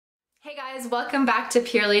Guys, welcome back to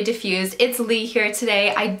Purely Diffused. It's Lee here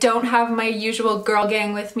today. I don't have my usual girl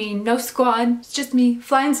gang with me, no squad, it's just me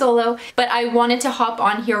flying solo. But I wanted to hop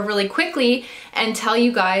on here really quickly and tell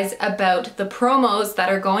you guys about the promos that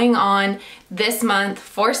are going on this month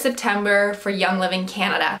for September for Young Living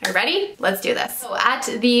Canada. Are you ready? Let's do this. So at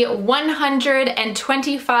the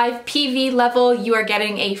 125 PV level, you are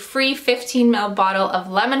getting a free 15 ml bottle of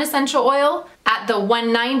lemon essential oil. At the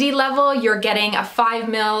 190 level, you're getting a 5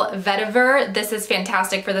 ml vetiver. This is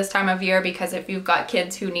fantastic for this time of year because if you've got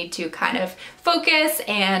kids who need to kind of focus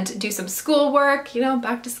and do some school work, you know,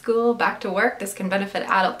 back to school, back to work, this can benefit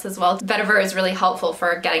adults as well. Vetiver is really helpful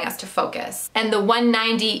for getting us to focus. And the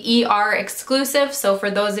 190 ER exclusive, so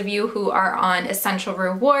for those of you who are on Essential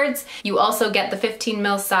Rewards, you also get the 15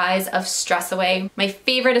 ml size of Stress Away. My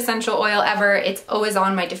favorite essential oil ever. It's always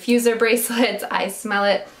on my diffuser bracelets. I smell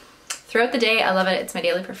it throughout the day. I love it. It's my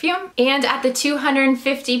daily perfume. And at the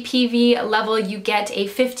 250 PV level, you get a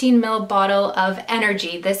 15 ml bottle of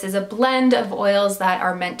Energy. This is a blend of oils that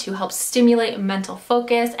are meant to help stimulate mental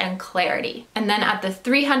focus and clarity. And then at the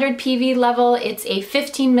 300 PV level, it's a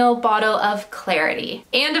 15 ml bottle of Clarity.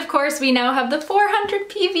 And of course, we now have the 400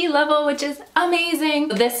 PV level, which is amazing.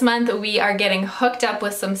 This month, we are getting hooked up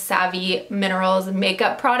with some Savvy Minerals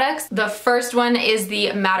makeup products. The first one is the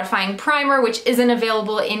Mattifying Primer, which isn't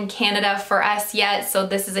available in Canada for us yet, so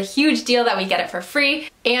this is a huge deal that we get it for free.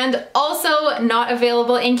 And also not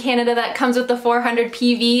available in Canada that comes with the 400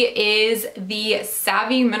 PV is the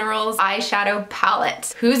Savvy Minerals eyeshadow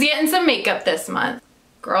palette. Who's getting some makeup this month?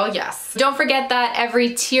 Girl, yes. Don't forget that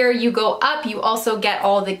every tier you go up, you also get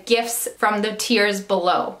all the gifts from the tiers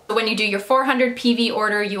below. When you do your 400 PV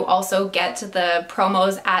order, you also get the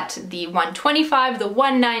promos at the 125, the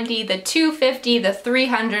 190, the 250, the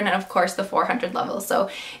 300, and of course the 400 level. So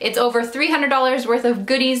it's over $300 worth of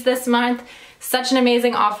goodies this month. Such an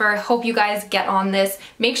amazing offer. Hope you guys get on this.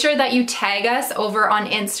 Make sure that you tag us over on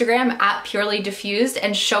Instagram at Purely Diffused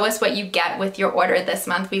and show us what you get with your order this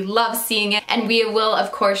month. We love seeing it, and we will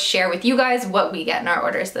of course share with you guys what we get in our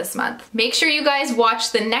orders this month. Make sure you guys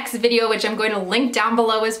watch the next video, which I'm going to link down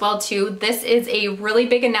below as well too. This is a really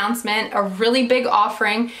big announcement, a really big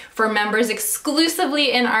offering for members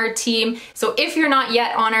exclusively in our team. So if you're not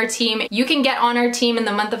yet on our team, you can get on our team in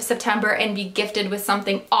the month of September and be gifted with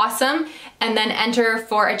something awesome, and then enter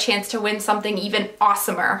for a chance to win something even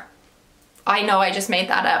awesomer. I know I just made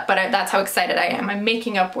that up, but that's how excited I am. I'm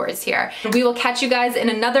making up words here. We will catch you guys in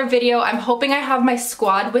another video. I'm hoping I have my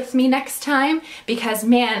squad with me next time because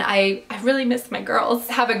man, I really miss my girls.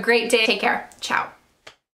 Have a great day. Take care. Ciao.